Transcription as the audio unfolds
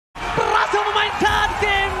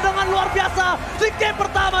game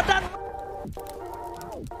pertama dan...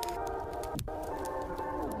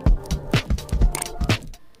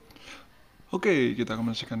 Oke, kita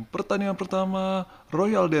akan menyaksikan pertandingan pertama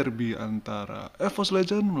Royal Derby antara Evos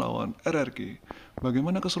Legend melawan RRQ.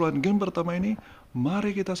 Bagaimana keseruan game pertama ini?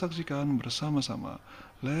 Mari kita saksikan bersama-sama.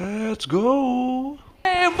 Let's go!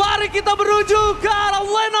 Mari kita menuju ke arah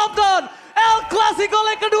Win of Dawn, El Clasico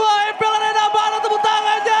leg kedua MPLIndonesia, tepuk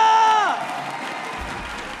tangannya!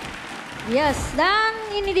 Yes, dan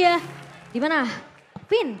ini dia. Di mana?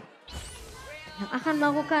 Pin yang akan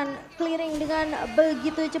melakukan clearing dengan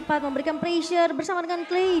begitu cepat, memberikan pressure bersama dengan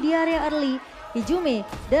Clay di area early. Hijume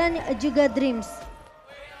dan juga Dreams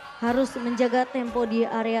harus menjaga tempo di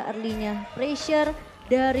area early-nya. Pressure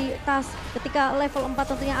dari Tas ketika level 4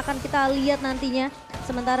 tentunya akan kita lihat nantinya.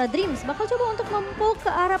 Sementara Dreams bakal coba untuk mempuk ke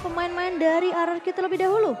arah pemain-pemain dari RRQ terlebih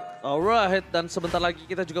dahulu. Alright, dan sebentar lagi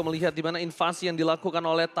kita juga melihat di mana invasi yang dilakukan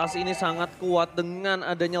oleh Tas ini sangat kuat dengan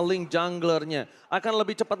adanya link junglernya. Akan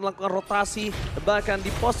lebih cepat melakukan rotasi, bahkan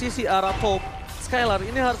di posisi arah top. Skylar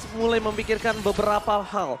ini harus mulai memikirkan beberapa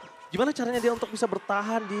hal. Gimana caranya dia untuk bisa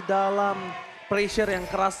bertahan di dalam pressure yang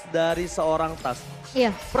keras dari seorang Tas.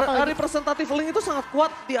 Iya. Representatif link itu sangat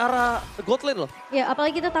kuat di arah god lane loh. Ya,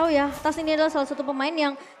 apalagi kita tahu ya, Tas ini adalah salah satu pemain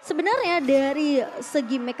yang sebenarnya dari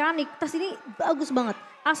segi mekanik, Tas ini bagus banget.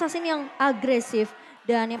 Assassin yang agresif.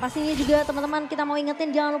 Dan yang pastinya juga teman-teman kita mau ingetin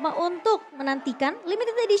jangan lupa untuk menantikan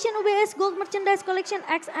Limited Edition UBS Gold Merchandise Collection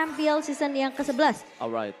X MPL Season yang ke-11.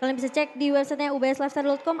 Alright. Kalian bisa cek di websitenya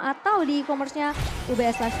ubslifestyle.com atau di e-commerce-nya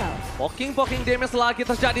UBS Lifestyle. Poking damage lagi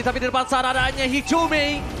terjadi tapi di depan sana adanya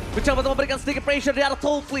Hijume. Mencoba untuk memberikan sedikit pressure di arah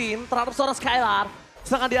top lane terhadap seorang Skylar.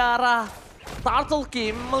 Sedangkan di arah Turtle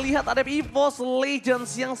Kim melihat ada Evos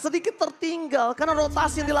Legends yang sedikit tertinggal karena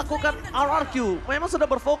rotasi yang dilakukan RRQ. Memang sudah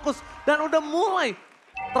berfokus dan udah mulai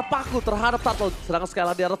terpaku terhadap Turtle. Sedangkan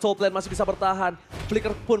Skylar di arah top lane masih bisa bertahan.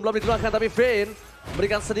 Flicker pun belum digunakan tapi Vayne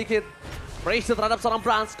memberikan sedikit pressure terhadap seorang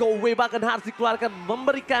Brans. Go away bahkan harus dikeluarkan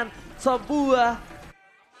memberikan sebuah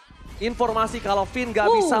informasi kalau Finn gak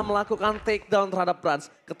bisa melakukan takedown terhadap Brans.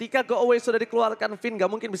 Ketika go away sudah dikeluarkan, Finn gak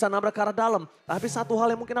mungkin bisa nabrak ke arah dalam. Tapi satu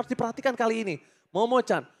hal yang mungkin harus diperhatikan kali ini.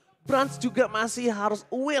 Momo-chan, Brans juga masih harus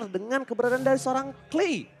aware dengan keberadaan dari seorang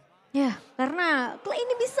Clay. Ya, karena Clay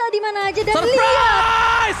ini bisa di mana aja dan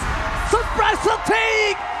Surprise! Surprise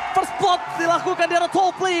take! First spot dilakukan di arah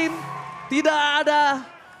top lane. Tidak ada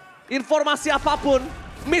informasi apapun.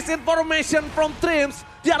 Misinformation from Dreams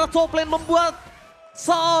di arah top lane membuat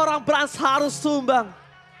seorang Brans harus sumbang.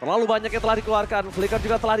 Terlalu banyak yang telah dikeluarkan. Flicker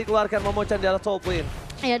juga telah dikeluarkan Momo-chan di arah top lane.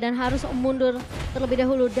 Ya, dan harus mundur terlebih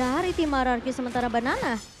dahulu dari tim RRQ. Sementara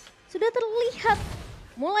Banana sudah terlihat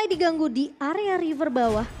mulai diganggu di area river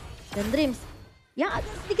bawah. Dan Dreams yang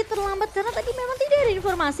agak sedikit terlambat karena tadi memang tidak ada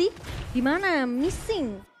informasi di mana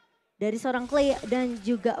missing dari seorang Clay dan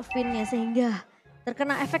juga Finn-nya sehingga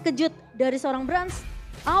terkena efek kejut dari seorang Brans.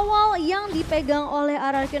 Awal yang dipegang oleh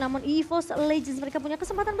RRQ namun Evos Legends mereka punya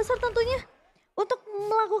kesempatan besar tentunya untuk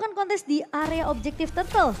melakukan kontes di area objektif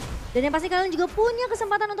Turtle. Dan yang pasti kalian juga punya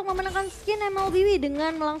kesempatan untuk memenangkan skin MLBB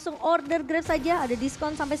dengan langsung order Grab saja. Ada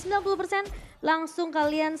diskon sampai 90%. Langsung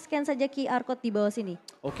kalian scan saja QR code di bawah sini.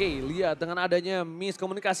 Oke, lihat dengan adanya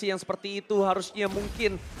miskomunikasi yang seperti itu harusnya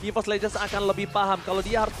mungkin Evos Legends akan lebih paham kalau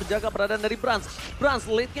dia harus menjaga keberadaan dari Brans. Brans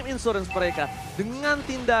late game insurance mereka dengan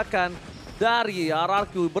tindakan dari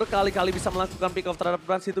RRQ berkali-kali bisa melakukan pick off terhadap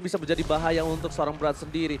Brans itu bisa menjadi bahaya untuk seorang Brans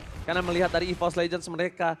sendiri. Karena melihat dari Evos Legends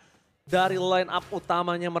mereka, dari line up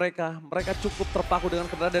utamanya mereka cukup terpaku dengan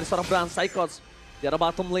keberadaan dari seorang Brans. Psychos di arah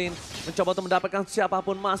bottom lane, mencoba untuk mendapatkan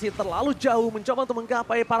siapapun masih terlalu jauh, mencoba untuk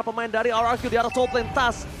menggapai para pemain dari RRQ di arah top lane.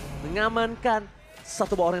 Tas mengamankan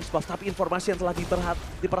satu buah orange buff, tapi informasi yang telah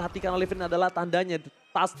diperhatikan oleh Finn adalah tandanya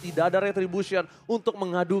Tas tidak ada retribution untuk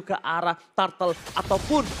mengadu ke arah Turtle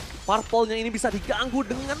ataupun purple-nya ini bisa diganggu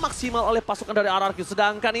dengan maksimal oleh pasukan dari RRQ.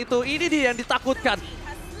 Sedangkan ini dia yang ditakutkan.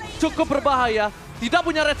 Cukup berbahaya, tidak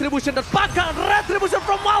punya retribution dan bahkan retribution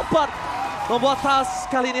from Albert. Membuat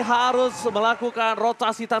Tas kali ini harus melakukan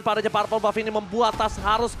rotasi tanpa adanya purple buff ini membuat Tas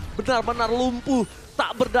harus benar-benar lumpuh.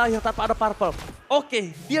 Tak berdaya tanpa ada purple.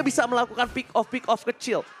 Oke, dia bisa melakukan pick off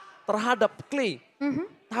kecil terhadap Clay.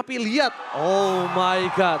 Tapi lihat, oh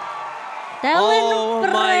my god.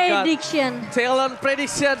 Talent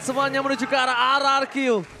prediction semuanya menuju ke arah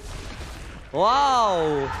RRQ.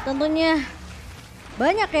 Wow. Tentunya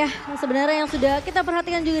banyak ya sebenarnya yang sudah kita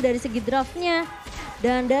perhatikan juga dari segi draftnya.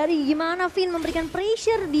 Dan dari gimana Finn memberikan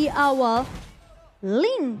pressure di awal.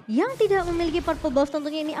 Link yang tidak memiliki purple buff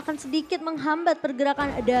tentunya ini akan sedikit menghambat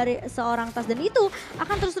pergerakan dari seorang Tas. Dan itu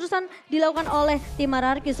akan terus-terusan dilakukan oleh tim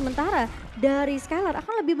RRQ. Sementara dari Skylar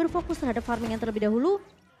akan lebih berfokus terhadap farming yang terlebih dahulu.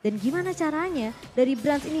 Dan gimana caranya dari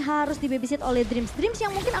Brands ini harus dibabysit oleh Dreams. Dreams yang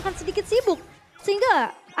mungkin akan sedikit sibuk.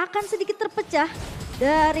 Sehingga akan sedikit terpecah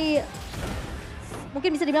dari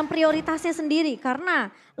mungkin bisa dibilang prioritasnya sendiri. Karena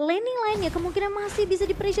laning lainnya kemungkinan masih bisa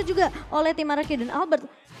di-pressure juga oleh tim rrq. Dan Albert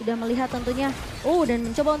sudah melihat tentunya, dan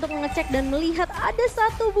mencoba untuk mengecek dan melihat ada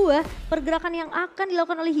satu buah pergerakan yang akan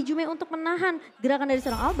dilakukan oleh Hijume untuk menahan gerakan dari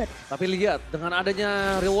seorang Albert. Tapi lihat, dengan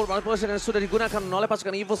adanya reward manipulation yang sudah digunakan oleh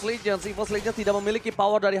pasukan Evoslegends tidak memiliki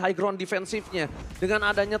power dari high ground defensifnya. Dengan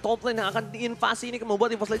adanya top lane yang akan diinvasi ini membuat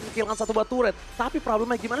Evoslegends kehilangan satu buah turret. Tapi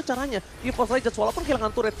problemnya gimana caranya? Evoslegends walaupun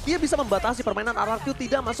kehilangan turret, dia bisa membatasi permainan rrq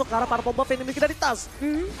tidak masuk ke arah purple buff yang dimiliki dari Tas.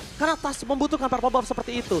 Karena Tas membutuhkan purple buff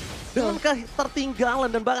seperti itu. Dengan ketertinggalan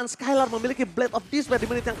dan bahkan Skylar memiliki Blade of Despair di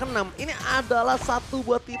menit yang ke-6. Ini adalah satu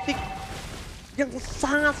buah titik yang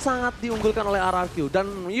sangat-sangat diunggulkan oleh rrq. Dan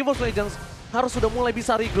Evoslegends harus sudah mulai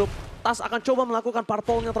bisa regroup. Tas akan coba melakukan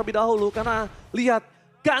purple-nya terlebih dahulu. Karena lihat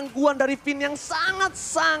gangguan dari Finn yang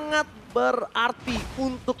sangat-sangat berarti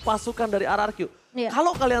untuk pasukan dari rrq.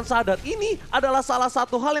 Kalau kalian sadar, ini adalah salah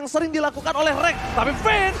satu hal yang sering dilakukan oleh Rrq. Tapi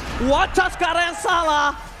Finn, watch ke arah yang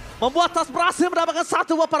salah. Membuat Tas berhasil mendapatkan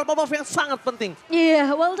satu buah purple buff yang sangat penting.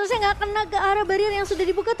 Iya, Waltersnya nggak kena ke arah barrier yang sudah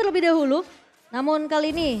dibuka terlebih dahulu. Namun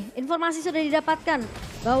kali ini informasi sudah didapatkan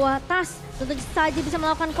bahwa Tas tentu saja bisa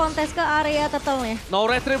melakukan kontes ke area turtle-nya. No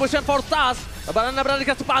retribution for Tas. Banana berada di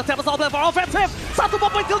kesempatan for offensive. Satu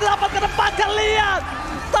poin kill didapatkan depan, lihat.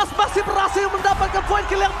 Tas masih berhasil mendapatkan poin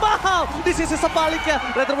kill yang mahal. Di sisi sebaliknya,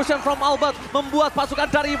 retribution from Albert membuat pasukan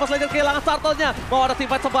dari Evoslegends kehilangan turtle-nya. Mau ada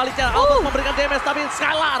teamfight sebaliknya, Albert memberikan damage tapi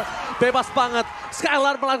Skylar bebas banget.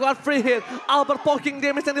 Skylar melakukan free hit. Albert poking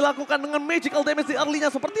damage yang dilakukan dengan magical damage di early-nya.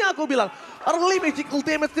 Seperti yang aku bilang, early magical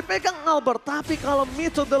damage dipegang Albert. Tapi kalau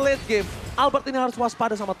mid to the late game, Albert ini harus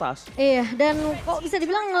waspada sama Tas. Iya, dan kok bisa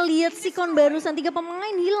dibilang ngelihat Sikon barusan 3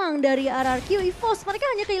 pemain hilang dari rrq. Evos mereka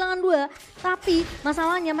hanya kehilangan 2. Tapi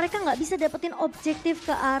masalahnya mereka nggak bisa dapetin objektif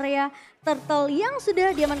ke area turtle yang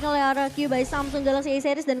sudah diamankan oleh rrq by Samsung Galaxy A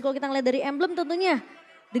series. Dan kalau kita ngeliat dari emblem tentunya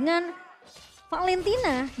dengan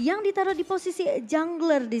Valentina yang ditaruh di posisi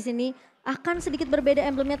jungler di sini akan sedikit berbeda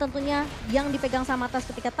emblemnya tentunya yang dipegang sama Tas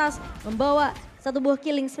ketika Tas membawa satu buah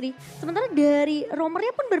killing spree. Sementara dari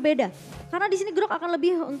roamernya pun berbeda. Karena di sini Grok akan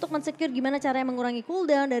lebih untuk mensecure gimana caranya mengurangi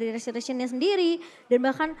cooldown dari restoration-nya sendiri. Dan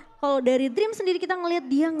bahkan kalau dari Dream sendiri kita ngelihat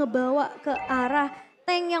dia ngebawa ke arah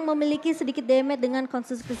tank yang memiliki sedikit damage dengan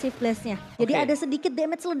consecutive blast-nya. Jadi ada sedikit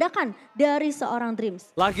damage ledakan dari seorang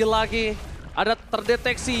Dreams. Lagi-lagi ada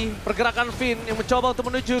terdeteksi pergerakan Finn yang mencoba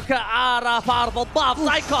untuk menuju ke arah purple buff.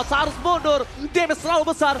 Psychos harus mundur. Damage terlalu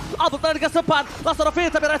besar. Albert berada di depan. Last of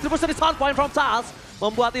Finn tapi retribution is on point from Tas.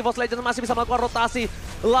 Membuat Evoslegends masih bisa melakukan rotasi.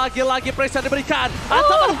 Lagi-lagi pressure diberikan.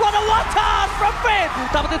 Antaman keluar water from Finn.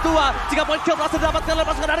 Dapat itu 3 poin kill berhasil didapatkan oleh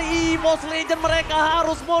pasukan dari Evoslegends. Mereka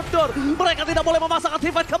harus mundur. Mereka tidak boleh memasangkan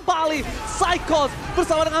teamfight kembali. Psychos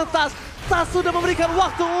bersama dengan Tas. Tas sudah memberikan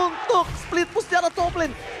waktu untuk split push di arah top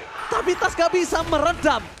lane. Tapi Tas gak bisa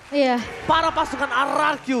meredam para pasukan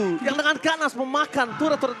rrq yang dengan ganas memakan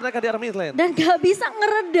turret-turret mereka di arah mid lane. Dan gak bisa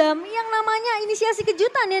ngeredam yang namanya inisiasi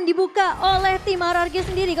kejutan yang dibuka oleh tim rrq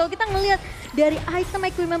sendiri. Kalau kita ngelihat dari item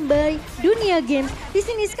equipment by Dunia Games, di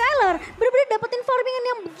sini Skylar benar-benar dapetin farmingan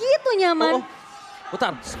yang begitu nyaman.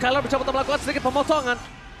 Bentar, Skylar mencoba untuk melakukan sedikit pemotongan.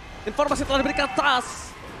 Informasi telah diberikan Tas.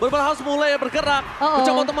 Benar-benar harus mulai bergerak,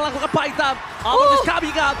 mencoba untuk melakukan fight-up. Albert is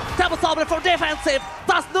coming up, Temple Soulblade for defensive.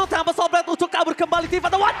 Tas no Temple Soulblade untuk kabur kembali tim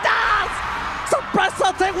pada Tas! Surprise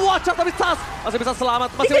attack, watch out tapi Tas masih bisa selamat,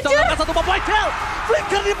 masih mencoba melakukan satu point kill.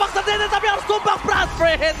 Flicker dipaksa Dede tapi harus tumbang Prans.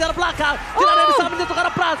 Free hit dari belakang, tidak ada yang bisa menyentuh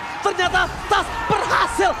karena Prans. Ternyata Tas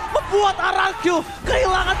berhasil membuat rrq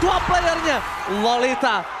kehilangan 2 playernya.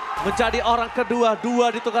 Lolita menjadi orang kedua,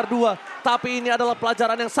 2 ditukar 2. Tapi ini adalah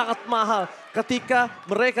pelajaran yang sangat mahal. Ketika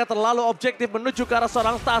mereka terlalu objektif menuju ke arah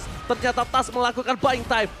seorang Tas, ternyata Tas melakukan buying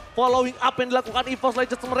time. Following up yang dilakukan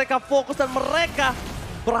Evoslegends, mereka fokus dan mereka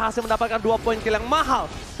berhasil mendapatkan 2 poin kill yang mahal.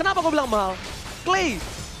 Kenapa gue bilang mahal? Clay,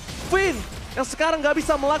 Finn yang sekarang gak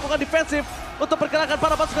bisa melakukan defensif untuk pergerakan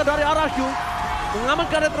para pasukan dari rrq.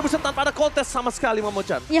 Mengamankan retribution tanpa ada kontes sama sekali,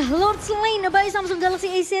 Momochan. Ya, Lord Slain by Samsung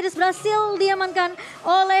Galaxy A series berhasil diamankan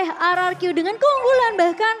oleh rrq dengan keunggulan.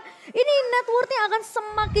 Bahkan ini net worth-nya akan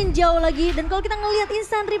semakin jauh lagi. Dan kalau kita ngelihat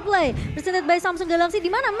instant replay presented by Samsung Galaxy,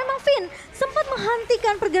 di mana memang Finn sempat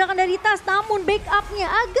menghentikan pergerakan dari Tas, namun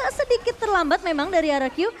backup-nya agak sedikit terlambat memang dari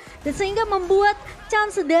rrq. Dan sehingga membuat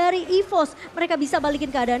chance dari Evos. Mereka bisa balikin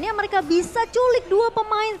keadaannya, mereka bisa culik 2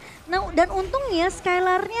 pemain. Nah, dan untungnya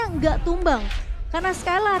Skylar-nya nggak tumbang. Karena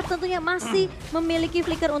Skylar tentunya masih memiliki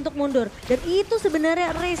flicker untuk mundur. Dan itu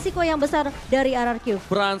sebenarnya resiko yang besar dari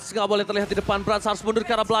RRQ. Brans nggak boleh terlihat di depan, Brans harus mundur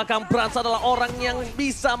ke arah belakang. Brans adalah orang yang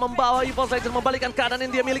bisa membawa Evos Legends membalikan keadaan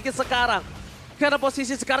yang dia miliki sekarang. Karena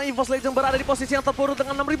posisi sekarang Evos Legends berada di posisi yang terpuruk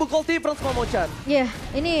dengan 6.000 gold difference, Momochan. Iya,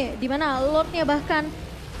 ini dimana Lordnya bahkan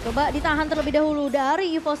coba ditahan terlebih dahulu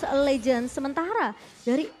dari Evos Legends. Sementara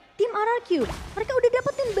dari tim RRQ, mereka udah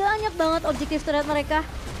dapetin banyak banget objektif turret mereka.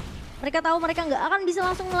 Mereka tahu mereka nggak akan bisa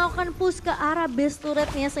langsung melakukan push ke arah base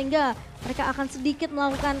turretnya sehingga mereka akan sedikit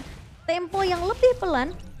melakukan tempo yang lebih pelan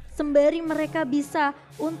sembari mereka bisa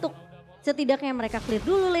untuk setidaknya mereka clear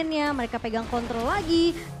dulu lane-nya, mereka pegang kontrol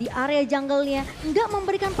lagi di area jungle-nya. Nggak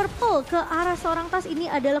memberikan purple ke arah seorang tas ini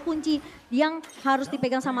adalah kunci yang harus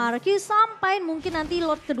dipegang sama RRQ sampai mungkin nanti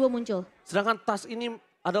Lord kedua muncul. Sedangkan tas ini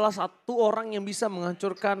adalah satu orang yang bisa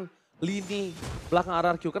menghancurkan lini belakang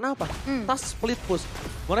RRQ. Kenapa? Tas split push.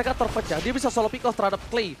 Mereka terpecah. Dia bisa solo pick off terhadap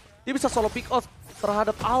Clay. Dia bisa solo pick off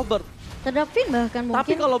terhadap Albert. Terhadap Finn bahkan mungkin.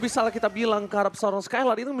 Tapi kalau misalnya kita bilang ke arah seorang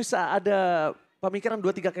Skylar itu bisa ada pemikiran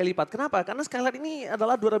 2-3 kali lipat. Kenapa? Karena Skylar ini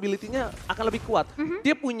adalah durability-nya akan lebih kuat.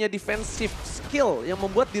 Dia punya defensive skill yang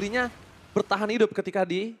membuat dirinya bertahan hidup ketika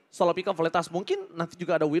di solo pick off oleh Tas. Mungkin nanti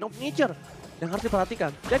juga ada win of nature yang harus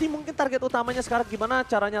diperhatikan. Jadi mungkin target utamanya sekarang gimana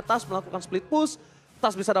caranya Tas melakukan split push.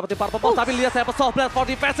 Tas bisa dapetin purple ball, tapi lihat saya soft blade for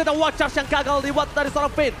defense dan watch charge yang gagal dibuat dari seorang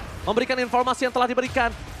Finn. Memberikan informasi yang telah diberikan,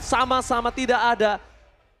 sama-sama tidak ada.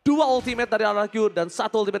 2 ultimate dari RRQ dan 1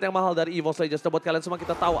 ultimate yang mahal dari Evos Legends. Dan buat kalian semua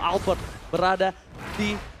kita tahu Albert berada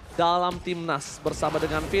di dalam timnas bersama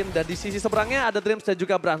dengan Finn. Dan di sisi seberangnya ada Dreams dan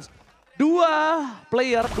juga Brans. 2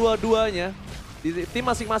 player, dua-duanya di tim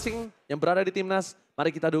masing-masing yang berada di timnas. Mari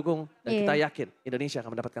kita dukung dan kita yakin Indonesia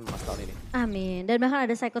akan mendapatkan emas tahun ini. Amin. Dan bahkan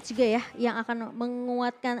ada Psychots juga ya yang akan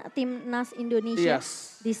menguatkan timnas Indonesia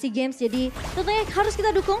di SEA Games. Jadi tentunya harus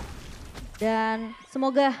kita dukung dan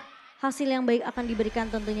semoga hasil yang baik akan diberikan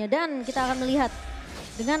tentunya. Dan kita akan melihat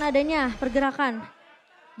dengan adanya pergerakan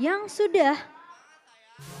yang sudah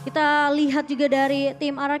kita lihat juga dari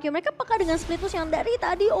tim RRQ. Mereka peka dengan split push yang dari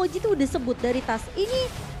tadi Oji tuh udah sebut dari Tas.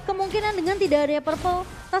 Ini kemungkinan dengan tidak ada purple,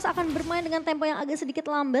 Tas akan bermain dengan tempo yang agak sedikit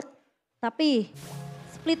lambat. Tapi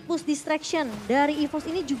split push distraction dari Evos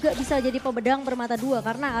ini juga bisa jadi pemedang bermata dua.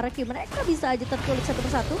 Karena RRQ mereka bisa aja terculik satu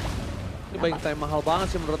persatu. Ini buying time mahal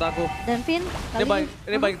banget sih menurut aku. Dan Finn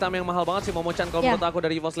ini buying time yang mahal banget sih Momochan kalau menurut aku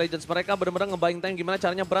dari Evos Legends. Mereka benar-benar nge-buying time gimana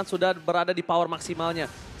caranya Brand sudah berada di power maksimalnya.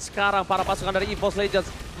 Sekarang para pasukan dari Evos Legends,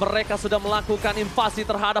 mereka sudah melakukan invasi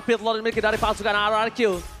terhadap pit lord dimiliki dari pasukan RRQ.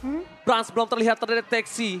 Brans belum terlihat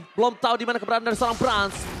terdeteksi, belum tahu di mana keberadaan dari seorang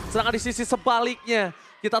Brans. Sedangkan di sisi sebaliknya,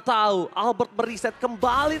 kita tahu Albert meriset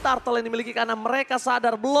kembali turtle yang dimiliki karena mereka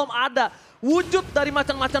sadar belum ada wujud dari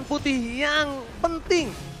macan-macan putih yang penting.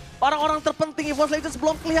 Orang-orang terpenting Evos Legends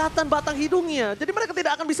belum kelihatan batang hidungnya. Jadi mereka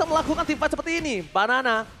tidak akan bisa melakukan teamfight seperti ini.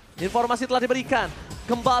 Banana, informasi telah diberikan.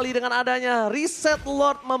 Kembali dengan adanya reset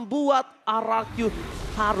Lord membuat RRQ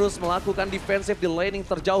harus melakukan defensif di laning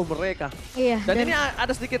terjauh mereka. Dan ini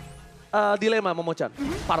ada sedikit dilema Momochan.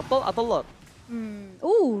 Purple atau Lord?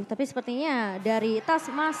 Tapi sepertinya dari Tas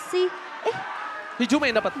masih...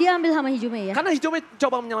 Hijume yang dapat. Diambil sama Hijume ya. Karena Hijume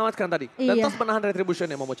coba menyelamatkan tadi. Dan Tas menahan retribution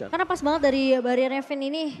ya Momochan. Karena pas banget dari barrier Evin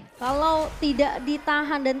ini. Kalau tidak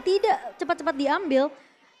ditahan dan tidak cepat-cepat diambil.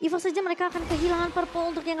 Evos saja mereka akan kehilangan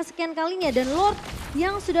purple untuk yang kesekian kalinya. Dan Lord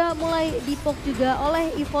yang sudah mulai dipoke juga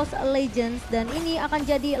oleh Evos Legends. Dan ini akan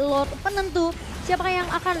jadi Lord penentu. Siapakah yang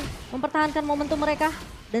akan mempertahankan momentum mereka?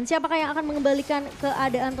 Dan siapakah yang akan mengembalikan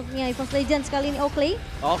keadaan tentunya Evos Legends kali ini Oakley?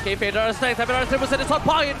 Oke, Vader strength, tapi retribution di short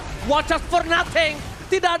point. Watch us for nothing.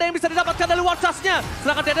 Tidak ada yang bisa didapatkan dari watch us-nya.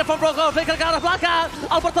 Sedangkan Dede from Broker, flicker ke arah belakang.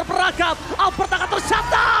 Albert terperangkap, Albert akan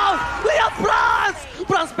ter-shutdown. Lihat Brans!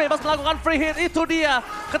 Brans bebas melakukan free hit, itu dia.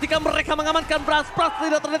 Ketika mereka mengamankan Brans, Brans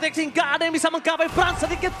tidak terdeteksi. Nggak ada yang bisa menggapai Brans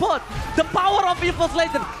sedikit pun. The power of Evos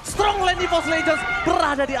Legends, strong lane Evos Legends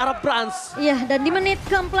berada di arah Brans. Iya, dan di menit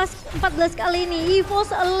ke-14 kali ini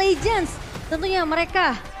Evos Legends tentunya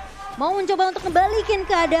mereka mau mencoba untuk kembalikan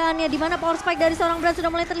keadaannya di mana power spike dari seorang Brand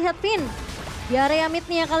sudah mulai terlihat. Finn di area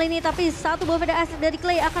midnya kali ini, tapi satu buah veda asik dari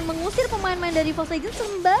Clay akan mengusir pemain-pemain dari Evos Legends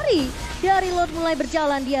sembari dari Lord mulai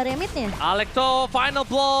berjalan di area midnya. Alekto final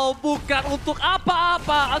blow bukan untuk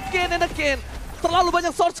apa-apa, again and again. Terlalu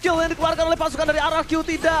banyak sword skill yang dikeluarkan oleh pasukan dari RRQ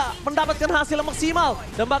tidak mendapatkan hasil yang maksimal.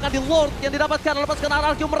 Dan bahkan di Lord yang didapatkan oleh pasukan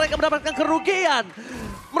RRQ mereka mendapatkan kerugian.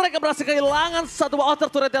 Mereka berhasil kehilangan satu buah outer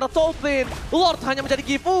turret dari top lane. Lord hanya menjadi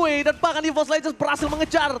giveaway dan bahkan Evos Legends berhasil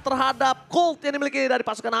mengejar terhadap gold yang dimiliki dari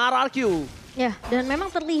pasukan RRQ. Ya, dan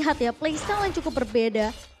memang terlihat ya playstyle yang cukup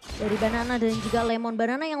berbeda dari Banana dan juga Lemon.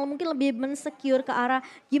 Banana yang mungkin lebih mensecure ke arah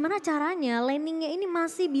gimana caranya laningnya ini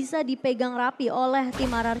masih bisa dipegang rapi oleh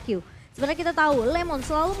tim RRQ. Sebenarnya kita tahu Lemon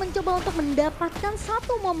selalu mencoba untuk mendapatkan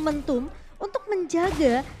satu momentum untuk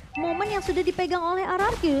menjaga momen yang sudah dipegang oleh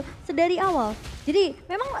RRQ sedari awal. Jadi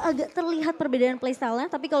memang agak terlihat perbedaan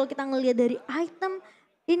playstyle-nya, tapi kalau kita ngelihat dari item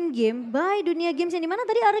in-game by Dunia Games yang dimana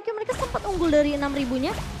tadi RRQ mereka sempat unggul dari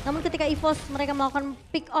 6.000-nya. Namun ketika Evos mereka melakukan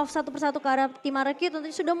pick off satu persatu ke arah tim RRQ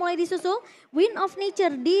tentunya sudah mulai disusul. Wind of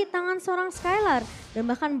Nature di tangan seorang Skylar. Dan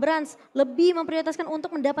bahkan Brands lebih memprioritaskan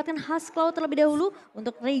untuk mendapatkan Husk Claw terlebih dahulu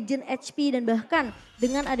untuk regen HP dan bahkan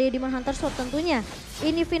dengan adanya Demon Hunter Sword tentunya.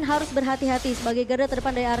 Ini Finn harus berhati-hati sebagai garda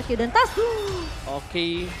terdepan dari RRQ dan Tas.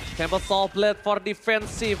 Oke, Campbell Soulblade for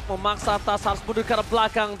defensif memaksa Tas harus mundur ke arah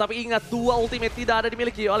belakang. Tapi ingat dua ultimate tidak ada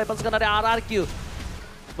dimiliki oleh pasukan dari RRQ.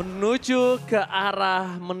 Menuju ke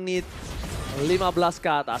arah menit 15 ke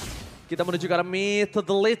atas. Kita menuju ke arah mid to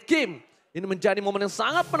the late game. Ini menjadi momen yang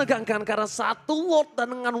sangat menegangkan karena satu ward dan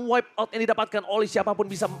dengan wipe out yang didapatkan oleh siapapun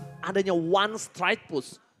bisa adanya one strike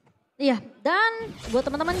push. Iya, dan buat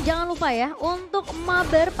teman-teman jangan lupa ya untuk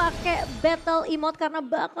mabar pakai battle emote karena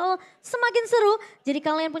bakal semakin seru. Jadi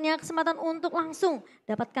kalian punya kesempatan untuk langsung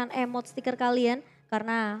dapatkan emote stiker kalian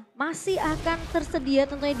karena masih akan tersedia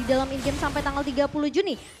tentunya di dalam in-game sampai tanggal 30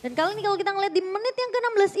 Juni. Dan kali ini kalau kita ngeliat di menit yang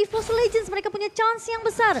ke-16 Evos Legends mereka punya chance yang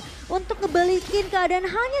besar untuk ngebalikin keadaan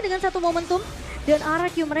hanya dengan satu momentum. Dan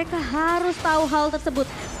RRQ mereka harus tahu hal tersebut.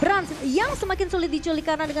 Brands yang semakin sulit diculik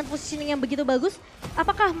karena dengan positioning yang begitu bagus.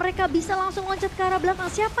 Apakah mereka bisa langsung loncat ke arah belakang?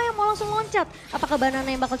 Siapa yang mau langsung loncat? Apakah Banana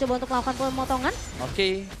yang bakal coba untuk melakukan pemotongan?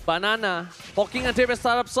 Oke, Banana. Poking and damage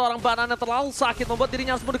terhadap seorang Banana terlalu sakit membuat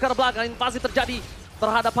dirinya harus mundur ke arah belakang. Invasi terjadi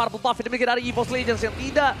terhadap Purple Buff yang dimiliki dari Evos Legends yang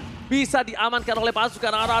tidak bisa diamankan oleh pasukan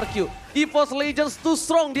RRQ. Evos Legends too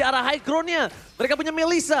strong di arah high ground-nya. Mereka punya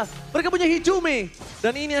Melissa, mereka punya Hijume.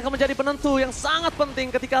 Dan ini akan menjadi penentu yang sangat penting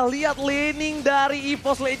ketika lihat laning dari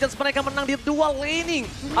Evos Legends. Mereka menang di dual laning.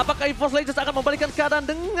 Apakah Evos Legends akan membalikkan keadaan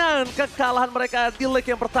dengan kekalahan mereka di leg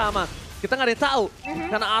yang pertama? Kita nggak ada yang tahu,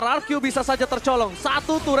 karena RRQ bisa saja tercolong.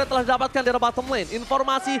 Satu turret telah didapatkan dari bottom lane.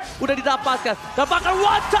 Informasi udah didapatkan. Dan bahkan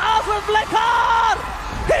one chance with Blacker!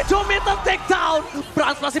 Hijume take down.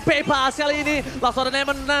 Brands masih bebas kali ini. Langsung ada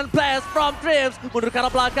Lemon dan Blast from Dreams. Mundur ke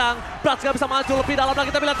arah belakang. Brands nggak bisa maju lebih dalam lagi.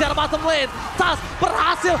 Kita lihat di arah bottom lane. Tas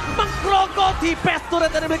berhasil menggerogoti best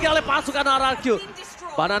turret yang dimiliki oleh pasukan RRQ.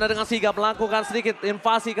 Banana dengan sigap melakukan sedikit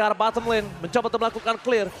invasi ke arah bottom lane. Mencoba untuk melakukan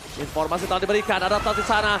clear. Informasi telah diberikan. Ada Tas di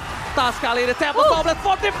sana. Tas kali ini Campbell Soulblade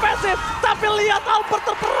for defensive. Tapi lihat Albert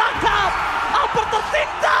terperangkap. Albert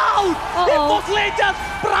ter-take down. Evos Legends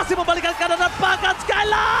berhasil membalikkan keadaan dan bahkan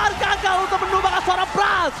Skylar gagal untuk menumbangkan seorang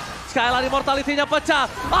Brands. Skylar immortality-nya pecah.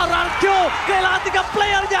 RRQ kehilangan 3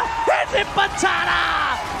 playernya. Ini penjara.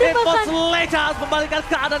 Evos Legends membalikkan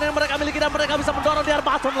keadaan yang mereka miliki dan mereka bisa mendorong di arah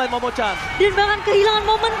bottom lane, Momo-chan. Dan bahkan kehilangan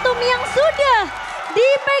momentum yang sudah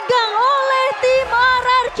dipegang oleh tim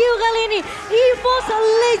RRQ kali ini. Evos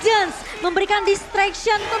Legends memberikan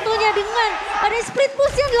distraction tentunya dengan ada split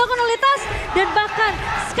push yang dilakukan oleh Tas. Dan bahkan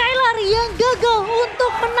Skylar yang gagal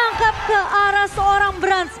untuk menangkap ke arah seorang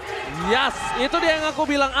Brands. Yes, itu dia yang aku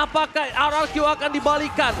bilang. Apakah RRQ akan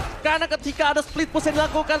dibalikan? Karena ketika ada split push yang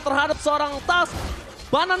dilakukan terhadap seorang Tas,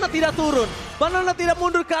 Banana tidak turun. Banana tidak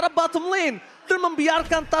mundur ke arah bottom lane. Dan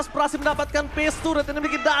membiarkan Tas berhasil mendapatkan pace turret yang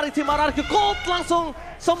dimiliki dari tim RRQ. Gold langsung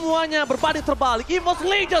semuanya berbanding terbalik. Evos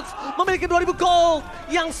Legends memiliki 2000 gold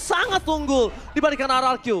yang sangat unggul dibandingkan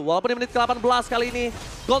RRQ. Walaupun di menit ke-18 kali ini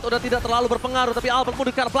gold udah tidak terlalu berpengaruh. Tapi Albert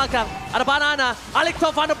mundur ke arah belakang. Ada Banana.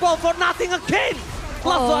 Alecto Van der Ball for nothing again.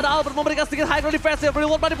 Langsung ada Albert memberikan sedikit high ground defensive.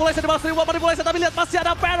 Reward manipulation dimaksud reward manipulation. Tapi lihat masih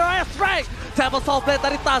ada Paradise Strike. Campbell Soulblade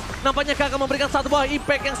dari Tas. Nampaknya gagal memberikan satu buah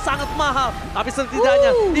impact yang sangat mahal. Tapi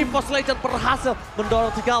setidaknya Evos Legends berhasil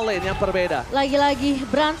mendorong 3 lane yang berbeda. Lagi-lagi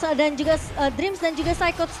Brands dan juga Dreams dan juga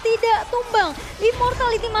Psychots tidak tumbang.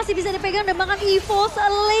 Immortality masih bisa dipegang dan bahkan Evos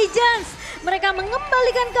Legends. Mereka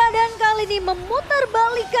mengembalikan keadaan kali ini,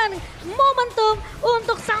 memutarbalikan momentum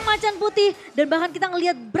untuk sang macan putih. Dan bahkan kita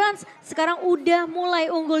ngelihat Brands sekarang udah mulai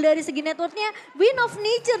unggul dari segi networknya. Wind of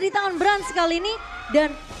Nature di tangan Brands kali ini. Dan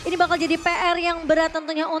ini bakal jadi PR yang berat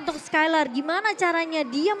tentunya untuk Skylar. Gimana caranya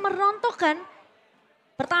dia merontokkan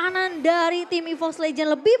pertahanan dari tim Evos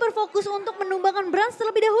Legends. Lebih berfokus untuk menumbangkan Brands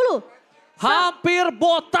terlebih dahulu. Hampir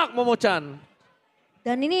botak, Momo-chan.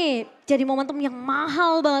 Dan ini jadi momentum yang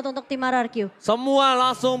mahal banget untuk tim RRQ. Semua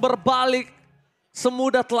langsung berbalik.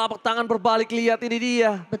 Semudah telapak tangan berbalik, lihat ini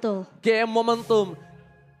dia. Betul. Game momentum.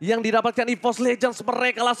 yang didapatkan Evos Legends,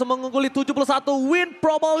 mereka langsung mengungguli 71 win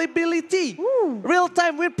probability. Real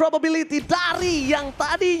time win probability dari yang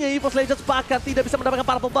tadinya Evos Legends bahkan tidak bisa mendapatkan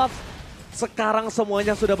purple buff. Sekarang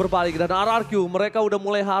semuanya sudah berbalik dan RRQ mereka udah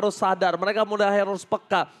mulai harus sadar, mereka mulai harus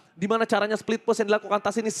peka. Dimana caranya split push yang dilakukan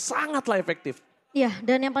Tas ini sangatlah efektif. Ya,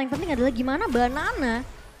 dan yang paling penting adalah gimana Banana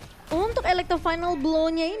untuk Electro Final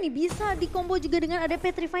Blow-nya ini bisa dikombo juga dengan ada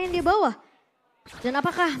Petrify yang dia bawa. Dan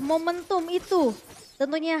apakah momentum itu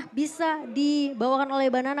tentunya bisa dibawakan oleh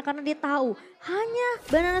Banana karena dia tahu hanya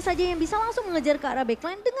Banana saja yang bisa langsung mengejar ke arah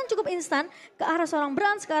backline dengan cukup instan ke arah seorang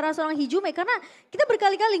Brans, ke arah seorang Hijume. Karena kita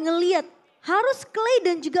berkali-kali ngelihat harus Clay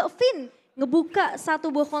dan juga Finn ngebuka satu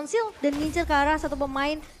buah konsil dan ngincer ke arah satu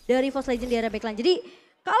pemain dari Evos Legends di area backline. Jadi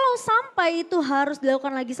kalau sampai itu harus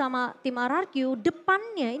dilakukan lagi sama tim RRQ,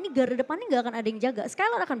 depannya ini garda depannya nggak akan ada yang jaga.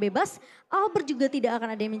 Skylar akan bebas, Albert juga tidak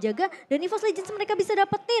akan ada yang menjaga dan Evos Legends mereka bisa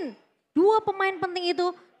dapetin dua pemain penting itu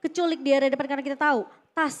keculik di area depan karena kita tahu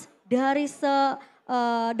Tas dari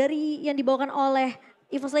yang dibawakan oleh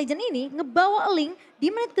Evos Legends ini ngebawa Link di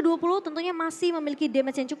menit ke-20 tentunya masih memiliki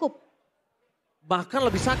damage yang cukup. Bahkan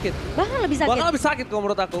lebih sakit. Bahkan lebih sakit Kalau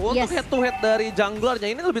menurut aku. Untuk head to head dari junglernya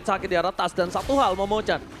ini lebih sakit di arah Tas. Dan satu hal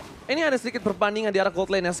Momochan. Ini ada sedikit perbandingan di arah gold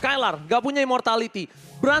lane-nya. Skylar gak punya immortality.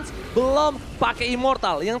 Brans belum pakai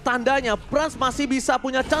immortal. Yang tandanya Brans masih bisa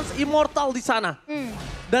punya chance immortal di sana.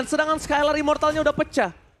 Dan sedangkan Skylar immortalnya udah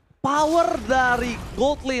pecah. Power dari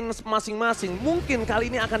gold lane masing-masing mungkin kali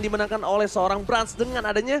ini akan dimenangkan oleh seorang Brans dengan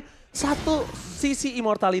adanya satu sisi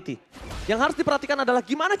immortality. Yang harus diperhatikan adalah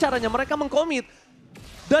gimana caranya mereka mengkomit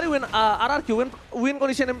dari RRQ, win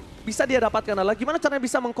condition yang bisa dia dapatkan adalah gimana caranya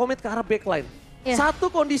bisa mengkomit ke arah backline.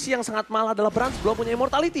 Satu kondisi yang sangat mahal adalah Brans belum punya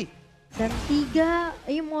immortality. Dan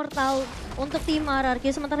 3 immortal untuk tim RRQ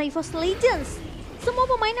sementara Evos Legends. Semua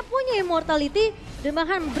pemainnya punya immortality dan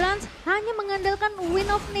bahkan Brans hanya mengandalkan Win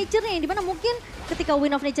of Nature-nya. Yang dimana mungkin ketika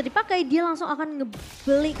Win of Nature dipakai dia langsung akan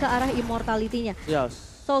ngebeli ke arah immortality-nya.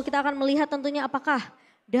 So kita akan melihat tentunya apakah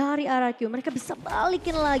dari RRQ mereka bisa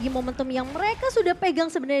balikin lagi momentum yang mereka sudah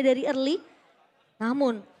pegang sebenarnya dari early.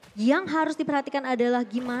 Namun yang harus diperhatikan adalah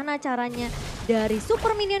gimana caranya dari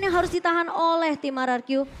super minion yang harus ditahan oleh tim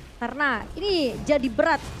RRQ. Karena ini jadi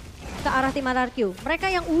berat ke arah tim RRQ. Mereka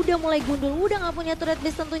yang udah mulai gundul, udah gak punya turret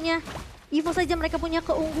base tentunya. Evos saja mereka punya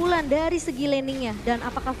keunggulan dari segi landingnya. Dan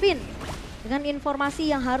apakah Finn dengan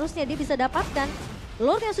informasi yang harusnya dia bisa dapatkan.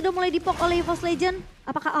 Lord yang sudah mulai dipok oleh Evos Legend.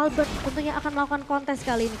 Apakah Albert tentunya akan melakukan kontes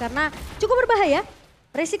kali ini. Karena cukup berbahaya.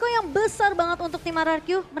 Resiko yang besar banget untuk tim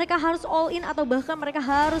RRQ. Mereka harus all in atau bahkan mereka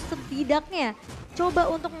harus setidaknya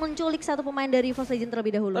coba untuk menculik satu pemain dari Evos Legend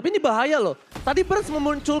terlebih dahulu. Tapi ini bahaya loh. Tadi Brans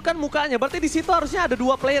memunculkan mukanya, berarti di situ harusnya ada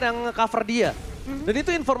 2 player yang nge-cover dia. Dan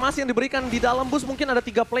itu informasi yang diberikan di dalam bus mungkin ada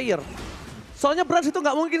 3 player. Soalnya Brans itu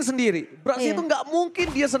nggak mungkin sendiri. Brans itu nggak mungkin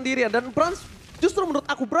dia sendirian. Dan Brans justru menurut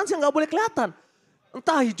aku Brans yang nggak boleh kelihatan.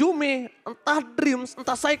 Entah Hijume, entah Dreams,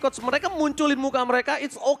 entah Psychots, mereka munculin muka mereka,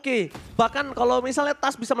 it's okay. Bahkan kalau misalnya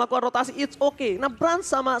Tas bisa melakukan rotasi, it's okay. Nah Brans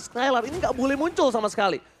sama Skylar ini nggak boleh muncul sama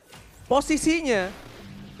sekali. Posisinya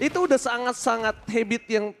itu udah sangat-sangat habit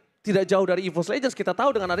yang tidak jauh dari Evos Legends. Kita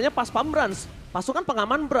tahu dengan adanya pas pam Brans, pasukan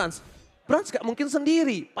pengaman Brans. Brans gak mungkin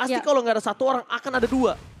sendiri, pasti kalau nggak ada satu orang akan ada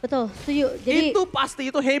 2. Betul, setuju. Jadi itu pasti,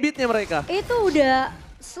 itu habitnya mereka. Itu udah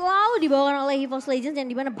selalu dibawakan oleh Evos Legends yang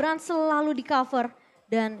dimana Brans selalu di cover.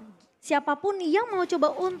 Dan siapapun yang mau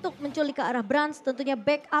coba untuk menculik ke arah Brans tentunya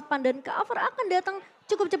backupan dan cover akan datang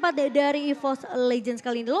cukup cepat dari Evos Legends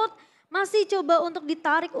kali ini. Lord masih coba untuk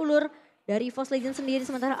ditarik ulur dari Evos Legends sendiri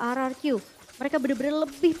sementara RRQ. Mereka benar-benar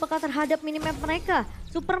lebih peka terhadap minimap mereka.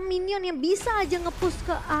 Super minion yang bisa aja nge-push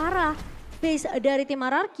ke arah base dari tim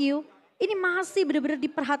RRQ ini masih benar-benar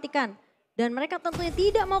diperhatikan. Dan mereka tentunya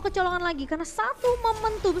tidak mau kecolongan lagi karena satu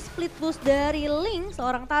momentum split push dari Link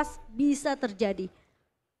seorang Tas bisa terjadi.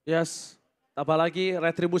 Yes, apalagi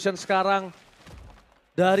retribution sekarang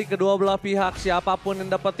dari kedua belah pihak siapapun yang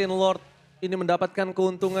dapetin Lord ini mendapatkan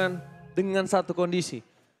keuntungan dengan satu kondisi.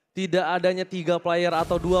 Tidak adanya 3 player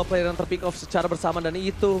atau 2 player yang terpick off secara bersama dan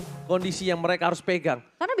itu kondisi yang mereka harus pegang.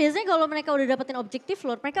 Karena biasanya kalau mereka udah dapetin objektif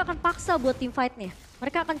Lord, mereka akan paksa buat team fight-nya.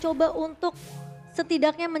 Mereka akan coba untuk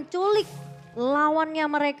setidaknya menculik lawannya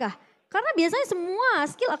mereka. Karena biasanya semua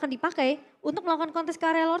skill akan dipakai untuk melakukan kontes ke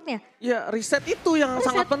area Lord-nya. Ya reset itu yang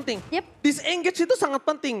sangat penting. Disengage itu sangat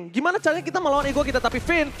penting. Gimana caranya kita melawan ego kita tapi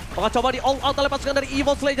Finn akan coba di all out oleh pasukan dari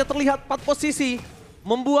Evos Legends terlihat 4 posisi.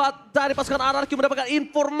 Membuat dari pasukan RRQ mendapatkan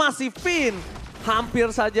informasi Finn.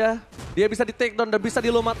 Hampir saja dia bisa di take down dan bisa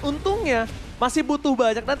dilomat. Untungnya masih butuh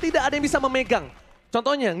banyak dan tidak ada yang bisa memegang.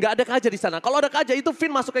 Contohnya nggak ada Kaja di sana. Kalau ada Kaja itu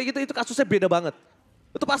Finn masuk kayak gitu itu kasusnya beda banget.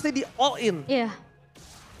 Itu pasti di all in. Iya.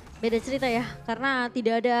 Beda cerita ya, karena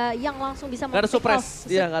tidak ada yang langsung bisa Gak ada suppress,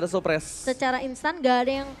 iya gak ada suppress. Secara instan gak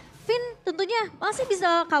ada yang, Finn tentunya masih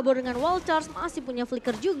bisa kabur dengan wall charge, masih punya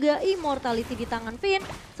flicker juga, immortality di tangan Finn.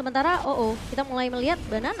 Sementara kita mulai melihat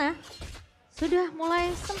Banana sudah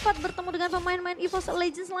mulai sempat bertemu dengan pemain-pemain Evos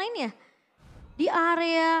Legends lainnya di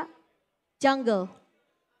area jungle.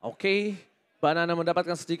 Oke, Banana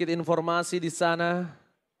mendapatkan sedikit informasi di sana.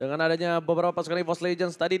 Dengan adanya beberapa pasukan Evos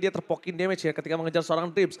Legends, tadi dia terpokin damage ya ketika mengejar seorang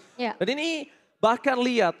Drips. Ya. Dan ini bahkan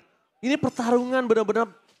lihat, ini pertarungan benar-benar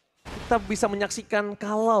kita bisa menyaksikan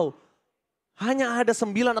kalau hanya ada 9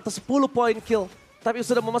 atau 10 poin kill. Tapi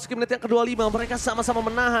sudah memasuki menit yang ke-25, mereka sama-sama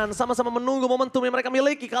menahan, sama-sama menunggu momentum yang mereka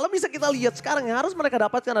miliki. Kalau bisa kita lihat sekarang yang harus mereka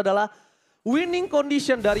dapatkan adalah winning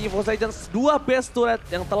condition dari Evos Legends, 2 base turret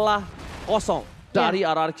yang telah kosong dari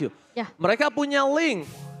rrq. Ya. Mereka punya Link.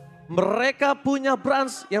 Mereka punya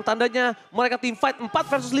Brands yang tandanya mereka team fight 4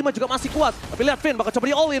 versus 5 juga masih kuat. Tapi lihat Finn bakal coba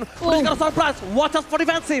di all in. Berikan seorang Brands, watch out for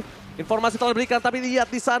defensive. Informasi telah diberikan tapi lihat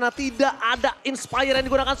di sana tidak ada Inspire yang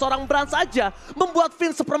digunakan seorang Brands saja. Membuat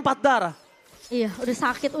Finn seperempat darah. Iya udah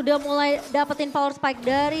sakit, udah mulai dapetin power spike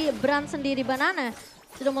dari Brands sendiri. Banana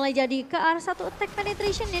sudah mulai jadi ke arah satu attack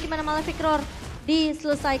penetration ya, di mana Malefic Roar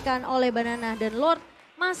diselesaikan oleh Banana. Dan Lord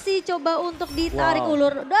masih coba untuk ditarik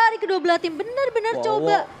ulur dari kedua belah tim. Benar-benar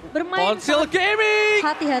coba bermain. Konsil Gaming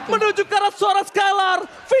hati-hati menuju ke arah suara Skylar.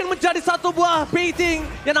 Finn menjadi satu buah baiting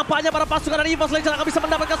yang nampaknya para pasukan dari Evos Legends akan bisa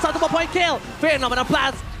mendapatkan satu buah point kill. Finn namanya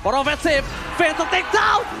Blast for offensive. Finn untuk take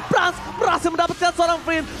down. Blast berhasil mendapatkan seorang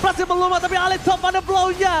Finn. Berhasil melumat tapi Alex top on the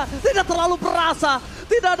blow-nya tidak terlalu berasa.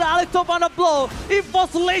 Tidak ada Alex top on the blow.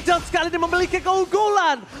 Evos Legends kali ini memiliki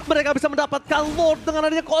keunggulan. Mereka bisa mendapatkan Lord dengan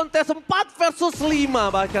adanya kontes 4 versus 5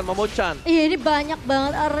 bahkan Momochan. Iya ini banyak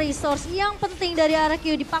banget resource yang penting dari rrq.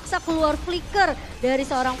 Dipaksa keluar flicker dari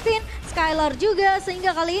seorang Finn. Skylar juga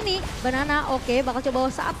sehingga kali ini Banana bakal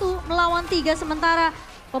coba 1 melawan 3. Sementara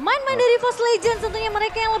pemain-pemain dari Evos Legends tentunya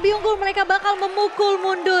mereka yang lebih unggul. Mereka bakal memukul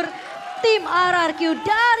mundur tim rrq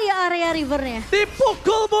dari area rivernya.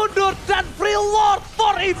 Dipukul mundur dan free Lord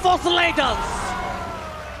for Evos Legends.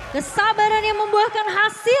 Kesabaran yang membuahkan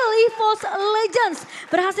hasil. Evos Legends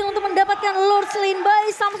berhasil untuk mendapatkan Lord Slain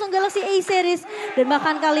by Samsung Galaxy A Series. Dan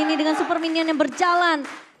bahkan kali ini dengan super minion yang berjalan,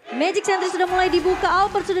 Magic Sentry sudah mulai dibuka,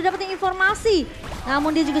 Albert sudah dapat informasi.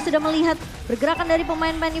 Namun dia juga sudah melihat pergerakan dari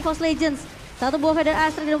pemain-pemain Evos Legends. Satu buah Feather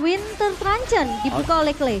Aster dan Winter Truncheon dibuka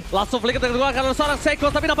oleh Clay. Langsung flicker dikeluarkan oleh seorang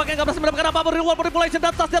Seiko, tapi nampaknya nggak berhasil mendapatkan apa-apa dari World Manipulation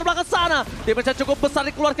dan tas dari belakang sana. Damage cukup besar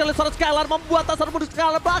dikeluarkan oleh seorang Skylar, membuat tas menuju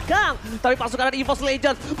Skylar belakang. Tapi pasukan dari Evos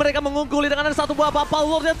Legends, mereka mengungguli dengan ada satu buah Bapak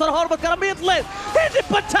Lord yang terhormat karena mid lane. Ini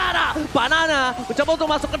pencara. Banana mencoba untuk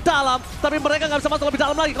masuk ke dalam, tapi mereka nggak bisa masuk lebih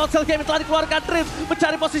dalam lagi. Council Game telah dikeluarkan Drift,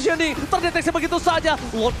 mencari positioning, terdeteksi begitu saja.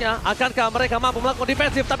 Lordnya, akankah mereka mampu melakukan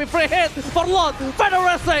defensif, tapi free hit for Lord. Feather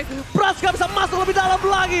Wrestling, Brass nggak bisa masuk lebih dalam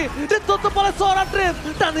lagi, ditutup oleh seorang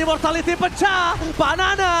Drift dan immortality pecah.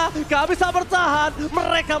 Banana gak bisa bertahan,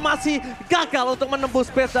 mereka masih gagal untuk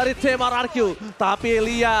menembus base dari tim rrq. Tapi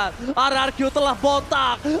lihat, rrq telah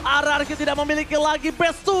botak, rrq tidak memiliki lagi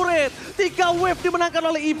base turret. 3 wave dimenangkan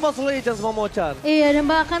oleh Evos Legends, Momochan. Iya dan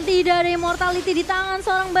bahkan tidak ada immortality di tangan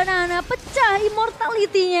seorang Banana, pecah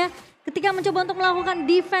immortality-nya ketika mencoba untuk melakukan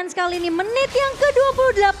defense kali ini. Menit yang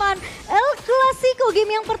ke-28, El Clasico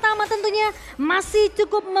game yang pertama tentunya masih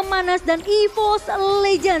cukup memanas dan Evos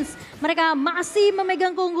Legends mereka masih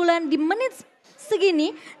memegang keunggulan di menit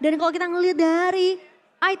segini. Dan kalau kita ngelihat dari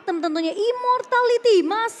item tentunya immortality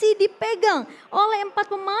masih dipegang oleh 4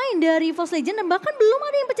 pemain dari Evos Legends dan bahkan belum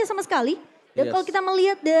ada yang pecah sama sekali. Dan kalau kita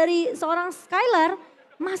melihat dari seorang Skylar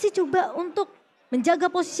masih coba untuk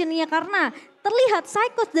menjaga posisinya karena terlihat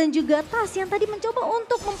Psychos dan juga Tas yang tadi mencoba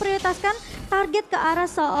untuk memprioritaskan target ke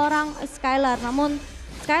arah seorang Skylar. Namun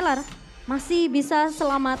Skylar masih bisa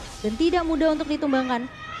selamat dan tidak mudah untuk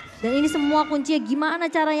ditumbangkan. Dan ini semua kuncinya gimana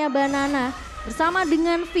caranya Banana bersama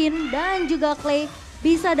dengan Finn dan juga Clay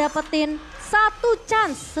bisa dapetin satu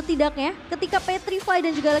chance setidaknya ketika Petrify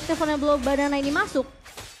dan juga Electrified Blow Banana ini masuk.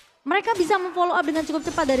 Mereka bisa memfollow up dengan cukup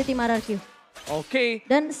cepat dari tim rrq. Oke.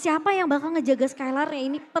 Dan siapa yang bakal ngejaga Skylarnya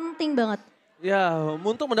ini penting banget. Ya,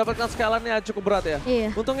 untuk mendapatkan Skylarnya cukup berat ya.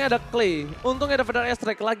 Iya. Untungnya ada Clay, untungnya ada Feather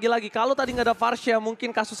Astrek. Lagi-lagi kalau tadi nggak ada Varsha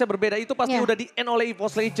mungkin kasusnya berbeda. Itu pasti udah di-end oleh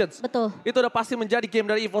Evos Legends. Betul. Itu udah pasti menjadi game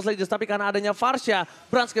dari Evos Legends. Tapi karena adanya Varsha,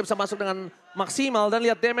 Brands gak bisa masuk dengan maksimal. Dan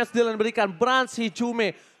lihat damage deal yang diberikan Brands,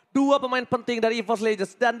 Hijume. 2 pemain penting dari Evos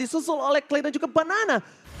Legends. Dan disusul oleh Clay dan juga Banana.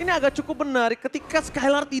 Ini agak cukup menarik ketika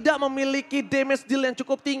Skylar tidak memiliki damage deal yang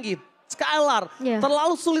cukup tinggi. Skylar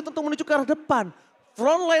terlalu sulit untuk menuju ke arah depan.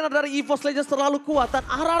 Frontliner dari Evos Legends terlalu kuat dan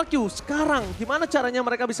rrq sekarang gimana caranya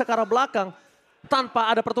mereka bisa ke arah belakang tanpa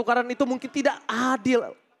ada pertukaran itu mungkin tidak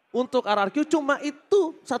adil. untuk rrq cuma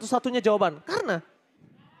itu satu-satunya jawaban. Karena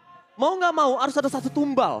mau nggak mau harus ada satu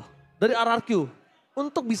tumbal dari rrq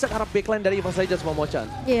untuk bisa ke arah backline dari Evoslegends Momochan.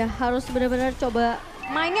 Iya, harus benar-benar coba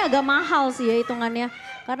mainnya agak mahal sih ya hitungannya.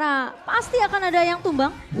 Karena pasti akan ada yang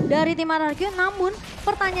tumbang dari tim rrq, namun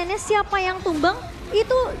pertanyaannya siapa yang tumbang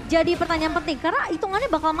itu jadi pertanyaan penting. Karena hitungannya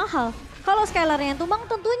bakal mahal. Kalau Skylar-nya yang tumbang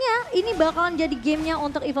tentunya ini bakalan jadi gamenya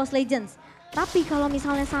untuk Evoslegends. Tapi kalau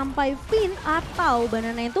misalnya sampai Finn atau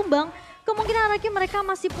Banana yang tumbang, kemungkinan rrq mereka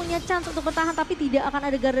masih punya chance untuk bertahan tapi tidak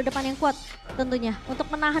akan ada garda depan yang kuat tentunya. Untuk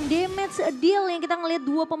menahan damage deal yang kita ngelihat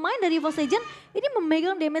dua pemain dari Evoslegends ini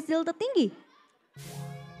memegang damage deal tertinggi.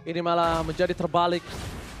 Ini malah menjadi terbalik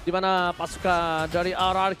di mana pasukan dari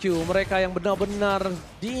rrq mereka yang benar-benar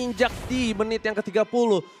diinjak di menit yang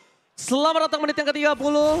ke-30. Selamat datang menit yang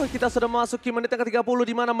ke-30, kita sudah memasuki menit yang ke-30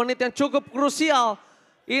 di mana menit yang cukup krusial.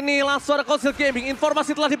 Ini langsung ada Console Gaming,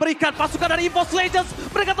 informasi telah diberikan pasukan dari Evoslegends.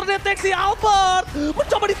 Mereka terdeteksi, Albert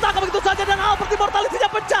mencoba ditangkap begitu saja dan Albert immortality-nya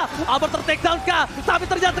pecah. Albert ter-takedown kah? Tapi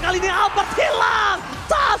ternyata kali ini Albert hilang.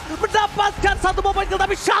 Tas mendapatkan satu mobile kill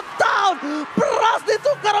tapi shutdown. Beras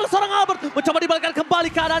ditukar oleh seorang Albert. Mencoba dibalikkan kembali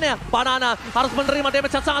keadaannya. Banana harus menerima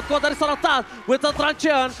damage yang sangat kuat dari seorang Tas. With the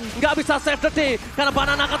truncheon, nggak bisa save the day karena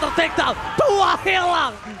Banana akan ter-takedown. Dua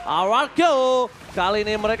hilang. rrq kali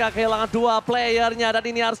ini mereka kehilangan dua playernya dan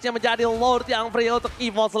ini harusnya menjadi Lord yang free untuk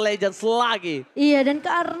Evoslegends lagi. Iya, dan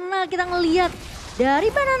karena kita ngelihat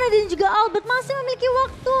dari Banana dan juga Albert masih memiliki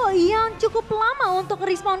waktu yang cukup lama untuk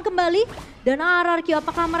respawn kembali. Dan rrq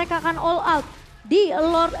apakah mereka akan all out di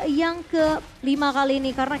Lord yang ke-5 kali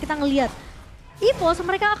ini. Karena kita ngelihat Evos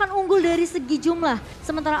mereka akan unggul dari segi jumlah.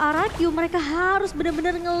 Sementara rrq mereka harus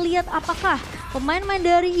benar-benar ngelihat apakah pemain-pemain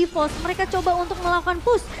dari Evos mereka coba untuk melakukan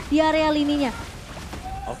push di area lininya.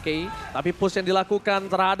 Oke, tapi push yang dilakukan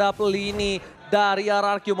terhadap lini dari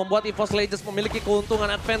rrq membuat Evoslegends memiliki keuntungan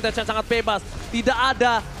advantage yang sangat bebas. Tidak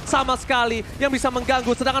ada sama sekali yang bisa mengganggu,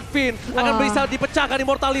 sedangkan Finn akan bisa dipecahkan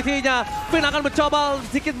immortality-nya. Finn akan mencoba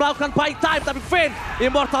sedikit melakukan buying time, tapi Finn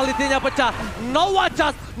immortality-nya pecah. No one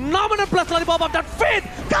just, no man plus lagi bawah dan Finn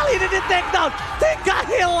kali ini di takedown.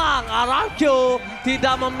 3 hilang, rrq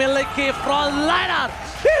tidak memiliki frontliner.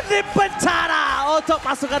 Ini bencana untuk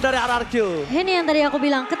pasukan dari rrq. Ini yang tadi aku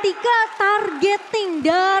bilang, ketika targeting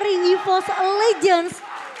dari Evoslegends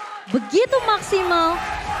begitu maksimal,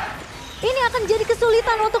 ini akan jadi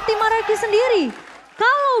kesulitan untuk tim rrq sendiri.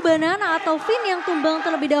 Kalau Banana atau Finn yang tumbang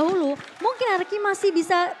terlebih dahulu, mungkin rrq masih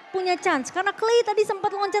bisa punya chance. Karena Clay tadi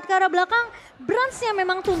sempat loncat ke arah belakang, Branch-nya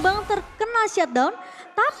memang tumbang terkena shutdown.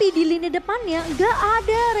 Tapi di lini depannya nggak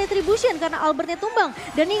ada retribution karena Albertnya tumbang.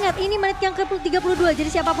 Dan ingat ini menit yang ke-32, jadi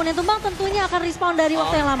siapapun yang tumbang tentunya akan respawn dari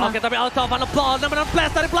waktu yang lama. Oke, tapi auto van ball, namun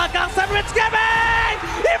blast dari belakang, sandwich gaming!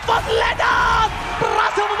 Evoslegends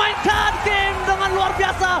berhasil memainkan game dengan luar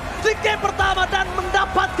biasa di game pertama dan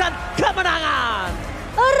mendapatkan kemenangan.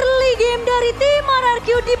 Early game dari tim rrq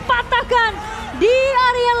dipatahkan di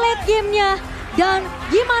area late gamenya. Dan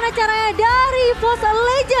gimana caranya dari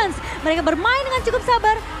Evoslegends? Mereka bermain dengan cukup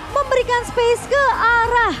sabar, memberikan space ke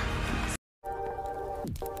arah